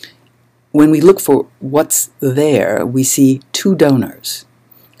Trinità, when we look for what's there, we see two donors,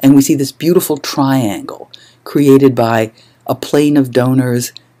 and we see this beautiful triangle created by a plane of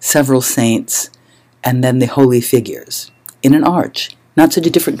donors, several saints, and then the holy figures in an arch. Not such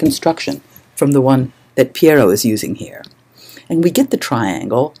a different construction from the one that Piero is using here. And we get the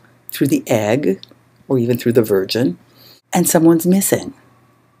triangle through the egg, or even through the Virgin, and someone's missing.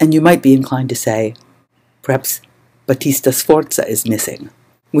 And you might be inclined to say, perhaps Battista Sforza is missing.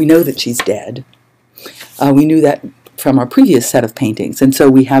 We know that she's dead. We knew that from our previous set of paintings, and so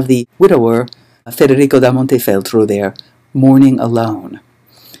we have the widower, Federico da Montefeltro, there, mourning alone.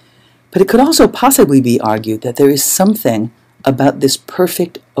 But it could also possibly be argued that there is something about this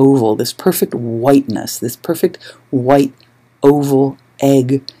perfect oval, this perfect whiteness, this perfect white oval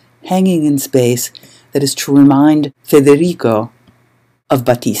egg hanging in space that is to remind Federico of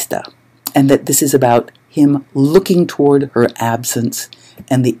Battista, and that this is about him looking toward her absence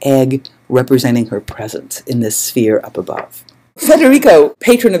and the egg representing her presence in this sphere up above. Federico,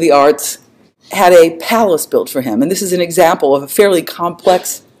 patron of the arts, had a palace built for him, and this is an example of a fairly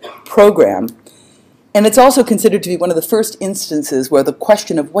complex program. And it's also considered to be one of the first instances where the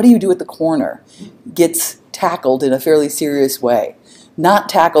question of what do you do at the corner gets tackled in a fairly serious way. Not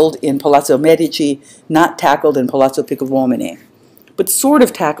tackled in Palazzo Medici, not tackled in Palazzo Piccolomini, but sort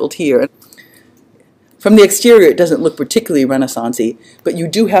of tackled here. From the exterior, it doesn't look particularly Renaissance-y, but you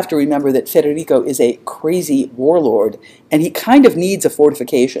do have to remember that Federico is a crazy warlord, and he kind of needs a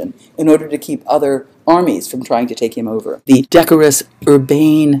fortification in order to keep other armies from trying to take him over. The decorous,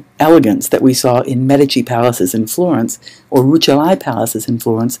 urbane elegance that we saw in Medici palaces in Florence, or Rucellai palaces in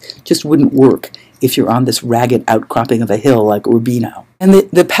Florence, just wouldn't work if you're on this ragged outcropping of a hill like Urbino. And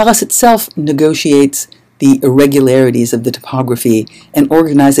the palace itself negotiates the irregularities of the topography and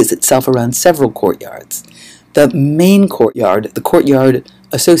organizes itself around several courtyards. The main courtyard, the courtyard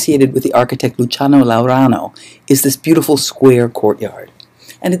associated with the architect Luciano Laurano, is this beautiful square courtyard.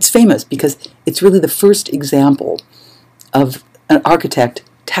 And it's famous because it's really the first example of an architect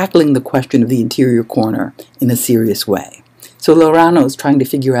tackling the question of the interior corner in a serious way. So Laurano is trying to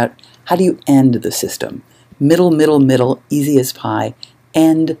figure out, how do you end the system? Middle, middle, middle, easy as pie,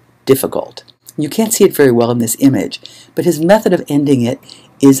 end, difficult. You can't see it very well in this image, but his method of ending it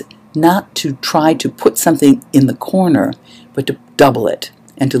is not to try to put something in the corner, but to double it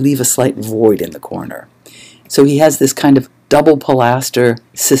and to leave a slight void in the corner. So he has this kind of double pilaster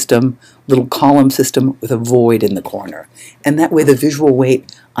system, little column system with a void in the corner. And that way the visual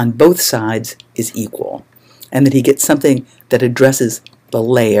weight on both sides is equal. And that he gets something that addresses the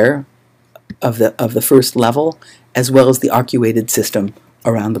layer of the first level, as well as the arcuated system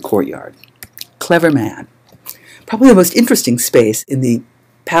around the courtyard. Clever man. Probably the most interesting space in the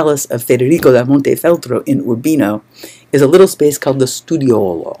palace of Federico da Montefeltro in Urbino is a little space called the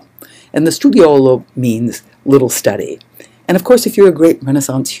Studiolo. And the Studiolo means little study. And of course, if you're a great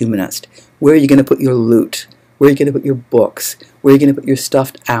Renaissance humanist, where are you going to put your lute? Where are you going to put your books? Where are you going to put your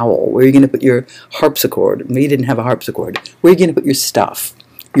stuffed owl? Where are you going to put your harpsichord? Maybe you didn't have a harpsichord. Where are you going to put your stuff?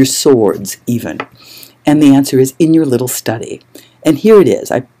 Your swords, even. And the answer is in your little study. And here it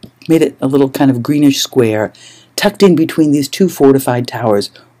is. I made it a little kind of greenish square, tucked in between these two fortified towers,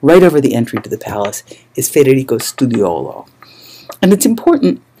 right over the entry to the palace, is Federico's Studiolo. And it's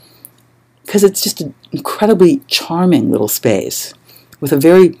important because it's just an incredibly charming little space with a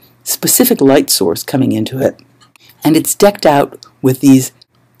very specific light source coming into it. And it's decked out with these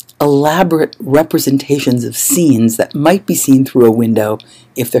elaborate representations of scenes that might be seen through a window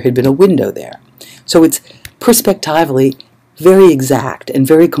if there had been a window there. So it's perspectively very exact and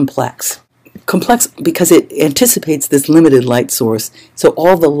very complex. Complex because it anticipates this limited light source, so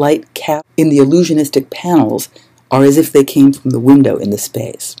all the light cast in the illusionistic panels are as if they came from the window in the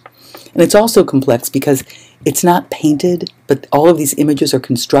space. And it's also complex because it's not painted, but all of these images are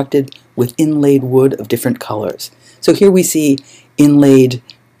constructed with inlaid wood of different colors. So here we see inlaid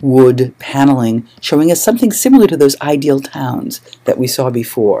wood paneling showing us something similar to those ideal towns that we saw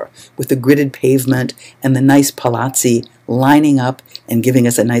before, with the gridded pavement and the nice palazzi lining up and giving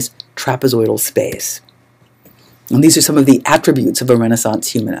us a nice trapezoidal space. And these are some of the attributes of a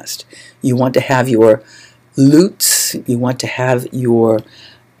Renaissance humanist. You want to have your lutes, you want to have your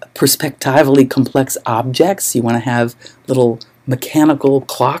perspectively complex objects, you want to have little mechanical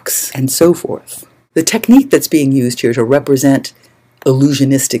clocks, and so forth. The technique that's being used here to represent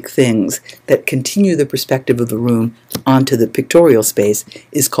illusionistic things that continue the perspective of the room onto the pictorial space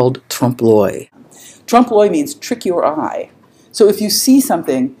is called trompe-l'oeil. Trompe-l'oeil means trick your eye. So if you see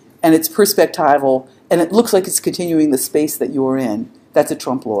something and it's perspectival and it looks like it's continuing the space that you're in, that's a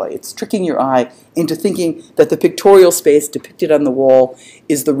trompe-l'oeil. It's tricking your eye into thinking that the pictorial space depicted on the wall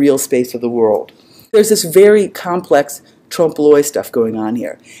is the real space of the world. There's this very complex trompe-l'oeil stuff going on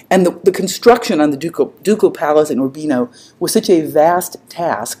here. And the construction on the Ducal Palace in Urbino was such a vast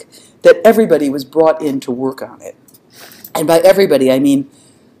task that everybody was brought in to work on it. And by everybody, I mean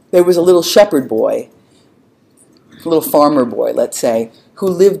there was a little shepherd boy, a little farmer boy, let's say, who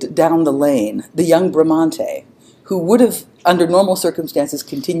lived down the lane, the young Bramante, who would have, under normal circumstances,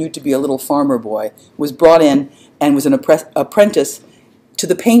 continued to be a little farmer boy, was brought in and was an apprentice to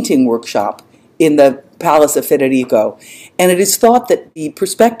the painting workshop in the Palace of Federico. And it is thought that the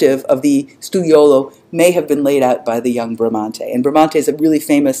perspective of the Studiolo may have been laid out by the young Bramante. And Bramante is a really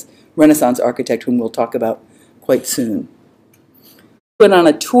famous Renaissance architect whom we'll talk about quite soon. We went on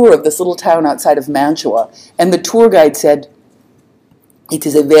a tour of this little town outside of Mantua, and the tour guide said, "It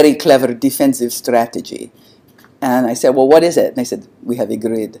is a very clever defensive strategy." And I said, "Well, what is it?" And they said, "We have a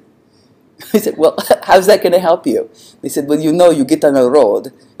grid." I said, well, how's that going to help you? They said, well, you get on a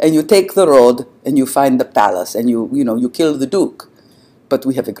road, and you take the road, and you find the palace, and you kill the duke. But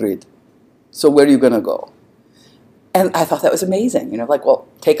we have a grid. So where are you going to go? And I thought that was amazing. Like, well,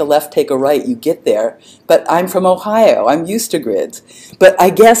 take a left, take a right, you get there. But I'm from Ohio. I'm used to grids. But I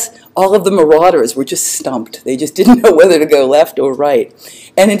guess all of the marauders were just stumped. They just didn't know whether to go left or right.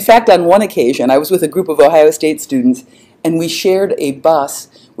 And in fact, on one occasion, I was with a group of Ohio State students, and we shared a bus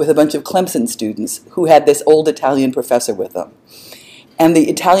with a bunch of Clemson students who had this old Italian professor with them. And the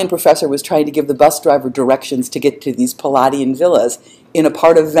Italian professor was trying to give the bus driver directions to get to these Palladian villas in a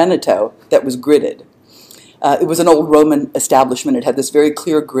part of Veneto that was gridded. It was an old Roman establishment. It had this very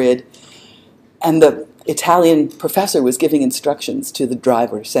clear grid. And the Italian professor was giving instructions to the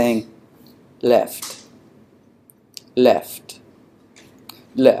driver, saying, left, left,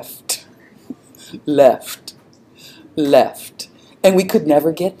 left, left, left. And we could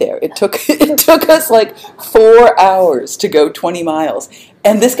never get there. It took us like 4 hours to go 20 miles.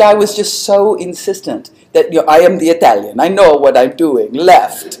 And this guy was just so insistent that I am the Italian. I know what I'm doing.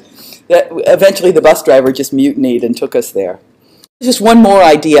 Left. That eventually the bus driver just mutinied and took us there. Just one more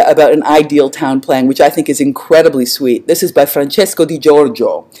idea about an ideal town plan, which I think is incredibly sweet. This is by Francesco Di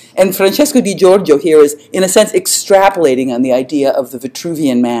Giorgio. And Francesco Di Giorgio here is, in a sense, extrapolating on the idea of the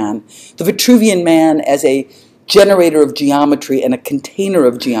Vitruvian man. The Vitruvian man as a generator of geometry and a container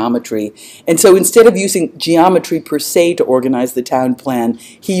of geometry. And so instead of using geometry per se to organize the town plan,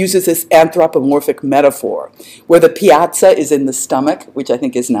 he uses this anthropomorphic metaphor, where the piazza is in the stomach, which I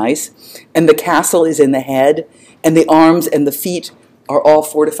think is nice, and the castle is in the head, and the arms and the feet are all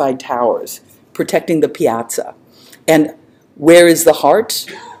fortified towers, protecting the piazza. And where is the heart?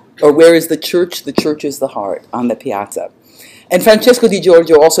 Or where is the church? The church is the heart on the piazza. And Francesco Di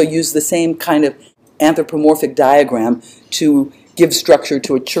Giorgio also used the same kind of anthropomorphic diagram to give structure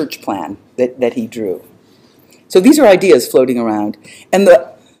to a church plan that he drew. So these are ideas floating around. And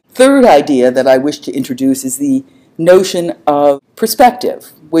the third idea that I wish to introduce is the notion of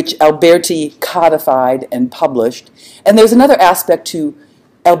perspective, which Alberti codified and published. And there's another aspect to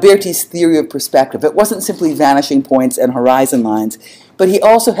Alberti's theory of perspective. It wasn't simply vanishing points and horizon lines, but he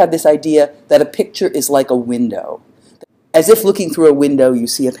also had this idea that a picture is like a window. As if looking through a window, you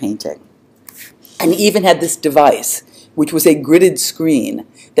see a painting. And he even had this device, which was a gridded screen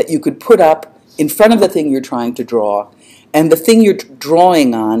that you could put up in front of the thing you're trying to draw. And the thing you're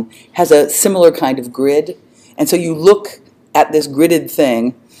drawing on has a similar kind of grid. And so you look at this gridded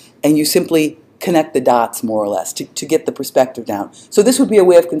thing, and you simply connect the dots, more or less, to get the perspective down. So this would be a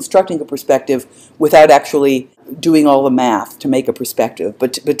way of constructing a perspective without actually doing all the math to make a perspective,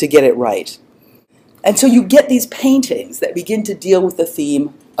 but to get it right. And so you get these paintings that begin to deal with the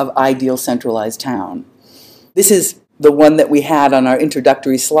theme of ideal centralized town. This is the one that we had on our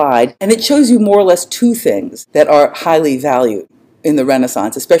introductory slide, and it shows you more or less two things that are highly valued in the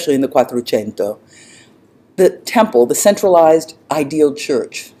Renaissance, especially in the Quattrocento. The temple, the centralized ideal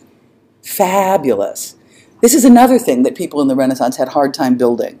church. Fabulous. This is another thing that people in the Renaissance had a hard time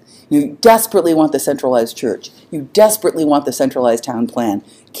building. You desperately want the centralized church. You desperately want the centralized town plan.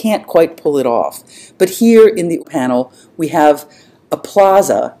 Can't quite pull it off. But here in the panel, we have a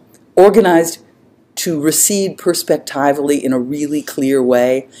plaza organized to recede perspectively in a really clear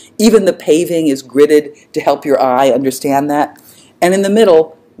way. Even the paving is gridded to help your eye understand that. And in the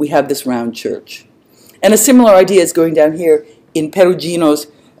middle, we have this round church. And a similar idea is going down here in Perugino's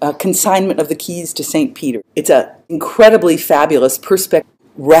consignment of the keys to St. Peter. It's an incredibly fabulous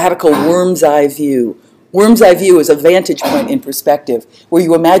radical worm's eye view. Worm's eye view is a vantage point in perspective where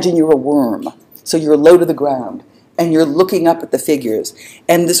you imagine you're a worm. So you're low to the ground and you're looking up at the figures.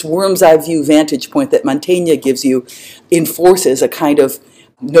 And this worm's eye view vantage point that Mantegna gives you enforces a kind of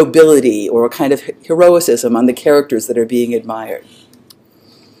nobility or a kind of heroicism on the characters that are being admired.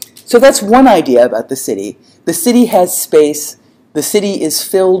 So that's one idea about the city. The city has space. The city is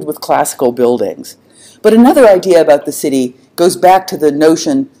filled with classical buildings. But another idea about the city goes back to the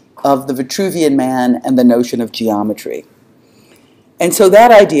notion of the Vitruvian man and the notion of geometry. And so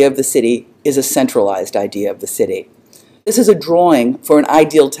that idea of the city is a centralized idea of the city. This is a drawing for an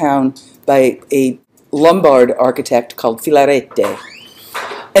ideal town by a Lombard architect called Filarete.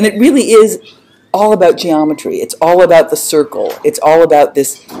 And it really is all about geometry. It's all about the circle. It's all about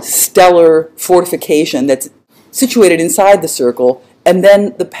this stellar fortification that's situated inside the circle, and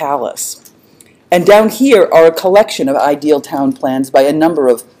then the palace. And down here are a collection of ideal town plans by a number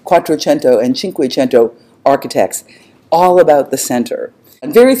of Quattrocento and Cinquecento architects, all about the center.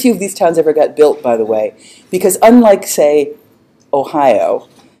 And very few of these towns ever got built, by the way, because unlike, say, Ohio,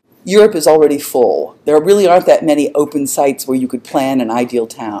 Europe is already full. There really aren't that many open sites where you could plan an ideal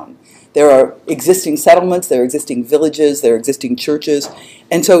town. There are existing settlements, there are existing villages, there are existing churches.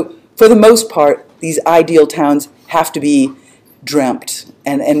 And so, for the most part, these ideal towns have to be dreamt.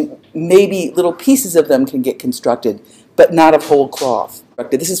 And maybe little pieces of them can get constructed, but not of whole cloth.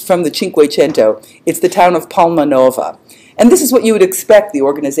 This is from the Cinquecento. It's the town of Palma Nova. And this is what you would expect the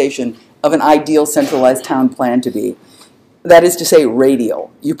organization of an ideal centralized town plan to be. That is to say,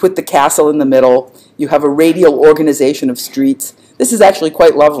 radial. You put the castle in the middle. You have a radial organization of streets. This is actually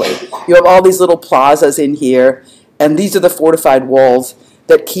quite lovely. You have all these little plazas in here, and these are the fortified walls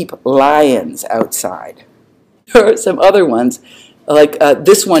that keep lions outside. There are some other ones, like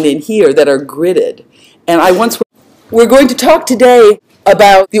this one in here, that are gridded. And we're going to talk today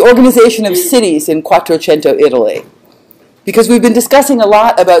about the organization of cities in Quattrocento, Italy, because we've been discussing a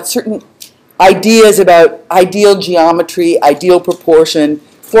lot about certain ideas about ideal geometry, ideal proportion,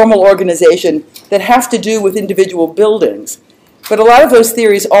 formal organization that have to do with individual buildings. But a lot of those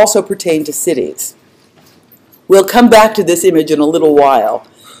theories also pertain to cities. We'll come back to this image in a little while,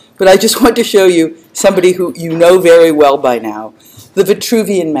 but I just want to show you somebody who you know very well by now, the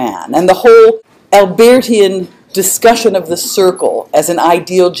Vitruvian Man, and the whole Albertian discussion of the circle as an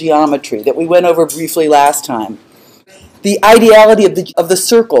ideal geometry that we went over briefly last time. The ideality of the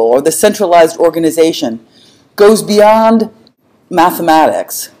circle, or the centralized organization, goes beyond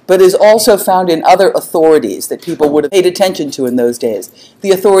mathematics, but is also found in other authorities that people would have paid attention to in those days.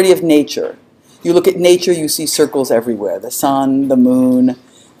 The authority of nature. You look at nature, you see circles everywhere. The sun, the moon,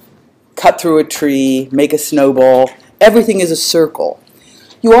 cut through a tree, make a snowball. Everything is a circle.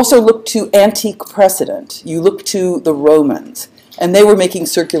 You also look to antique precedent. You look to the Romans, and they were making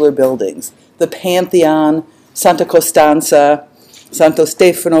circular buildings. The Pantheon, Santa Costanza, Santo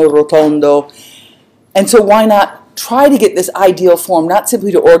Stefano Rotondo. And so why not try to get this ideal form, not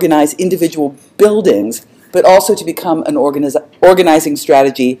simply to organize individual buildings, but also to become an organizing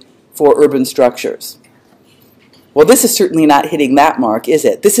strategy for urban structures? Well, this is certainly not hitting that mark, is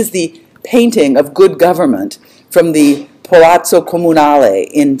it? This is the painting of good government from the Palazzo Comunale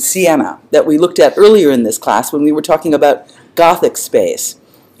in Siena that we looked at earlier in this class when we were talking about Gothic space.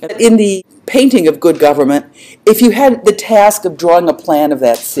 In the painting of good government, if you had the task of drawing a plan of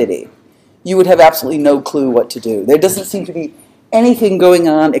that city, you would have absolutely no clue what to do. There doesn't seem to be anything going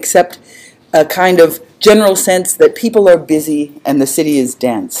on except a kind of general sense that people are busy and the city is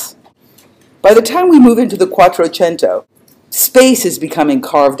dense. By the time we move into the Quattrocento, space is becoming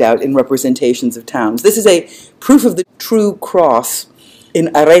carved out in representations of towns. This is a proof of the true cross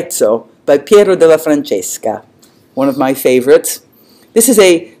in Arezzo by Piero della Francesca, one of my favorites. This is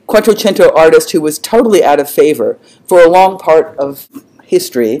a Quattrocento artist who was totally out of favor for a long part of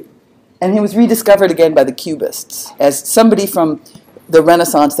history, and he was rediscovered again by the Cubists as somebody from the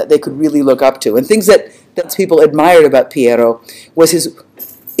Renaissance that they could really look up to. And things that people admired about Piero was his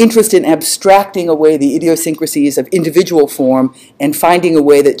interest in abstracting away the idiosyncrasies of individual form and finding a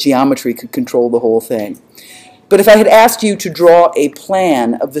way that geometry could control the whole thing. But if I had asked you to draw a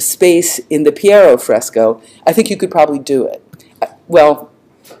plan of the space in the Piero fresco, I think you could probably do it. Well,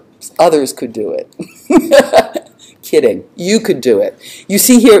 others could do it. Kidding. You could do it. You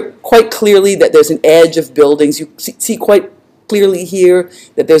see here quite clearly that there's an edge of buildings. You see quite clearly here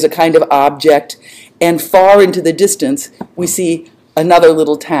that there's a kind of object. And far into the distance, we see another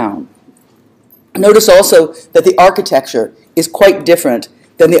little town. Notice also that the architecture is quite different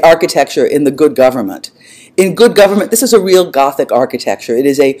than the architecture in the Good Government. In Good Government, this is a real Gothic architecture. It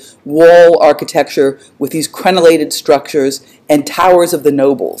is a wall architecture with these crenellated structures and towers of the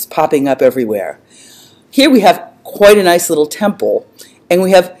nobles popping up everywhere. Here we have quite a nice little temple, and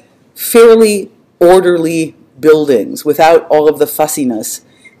we have fairly orderly buildings without all of the fussiness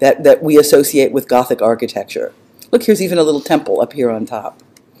that we associate with Gothic architecture. Look, here's even a little temple up here on top.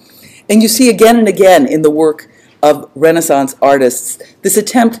 And you see again and again in the work of Renaissance artists this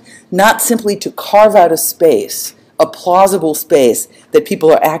attempt not simply to carve out a space, a plausible space that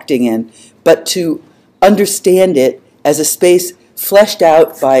people are acting in, but to understand it as a space fleshed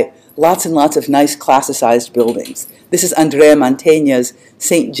out by lots and lots of nice classicized buildings. This is Andrea Mantegna's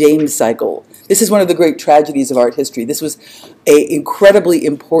St. James cycle. This is one of the great tragedies of art history. This was an incredibly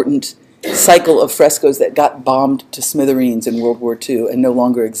important cycle of frescoes that got bombed to smithereens in World War II and no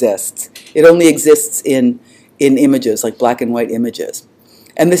longer exists. It only exists in images, like black and white images.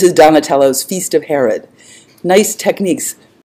 And this is Donatello's Feast of Herod. Nice techniques,